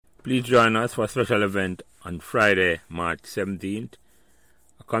Please join us for a special event on Friday, March 17th,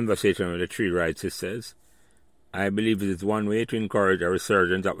 a conversation with the three Wright sisters. I believe it is one way to encourage a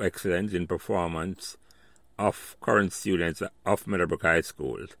resurgence of excellence in performance of current students of Meadowbrook High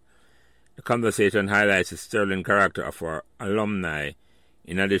School. The conversation highlights the sterling character of our alumni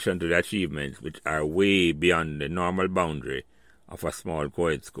in addition to the achievements which are way beyond the normal boundary of a small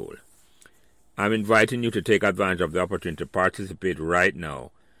co-ed school. I'm inviting you to take advantage of the opportunity to participate right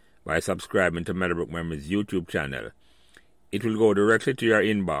now by subscribing to Meadowbrook Memories YouTube channel. It will go directly to your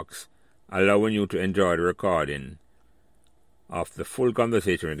inbox, allowing you to enjoy the recording of the full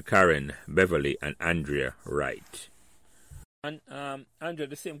conversation with Karen, Beverly, and Andrea Wright. And Andrea,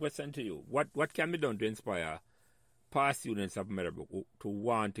 the same question to you. What can be done to inspire past students of Meadowbrook to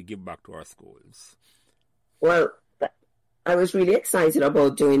want to give back to our schools? Well, I was really excited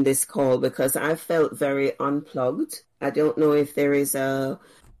about doing this call because I felt very unplugged. I don't know if there is a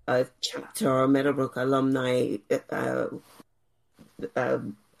chapter or Meadowbrook alumni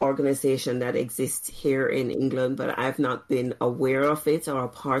organization that exists here in England, but I've not been aware of it or a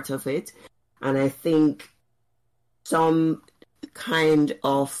part of it. And I think some kind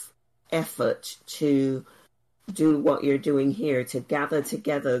of effort to do what you're doing here, to gather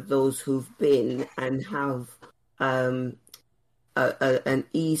together those who've been and have an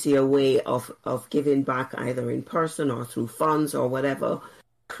easier way of giving back, either in person or through funds or whatever,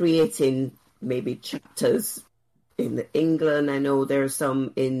 creating maybe chapters in England. I know there's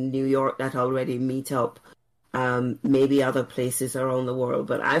some in New York that already meet up, maybe other places around the world,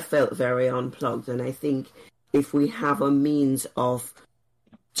 but I felt very unplugged. And I think if we have a means of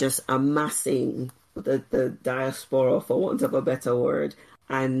just amassing the diaspora, for want of a better word,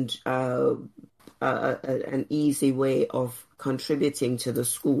 and an easy way of contributing to the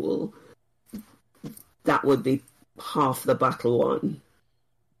school, that would be half the battle won.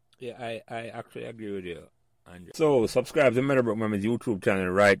 Yeah, I actually agree with you, Andrew. So, subscribe to Meadowbrook Memories YouTube channel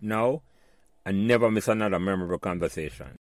right now and never miss another memorable conversation.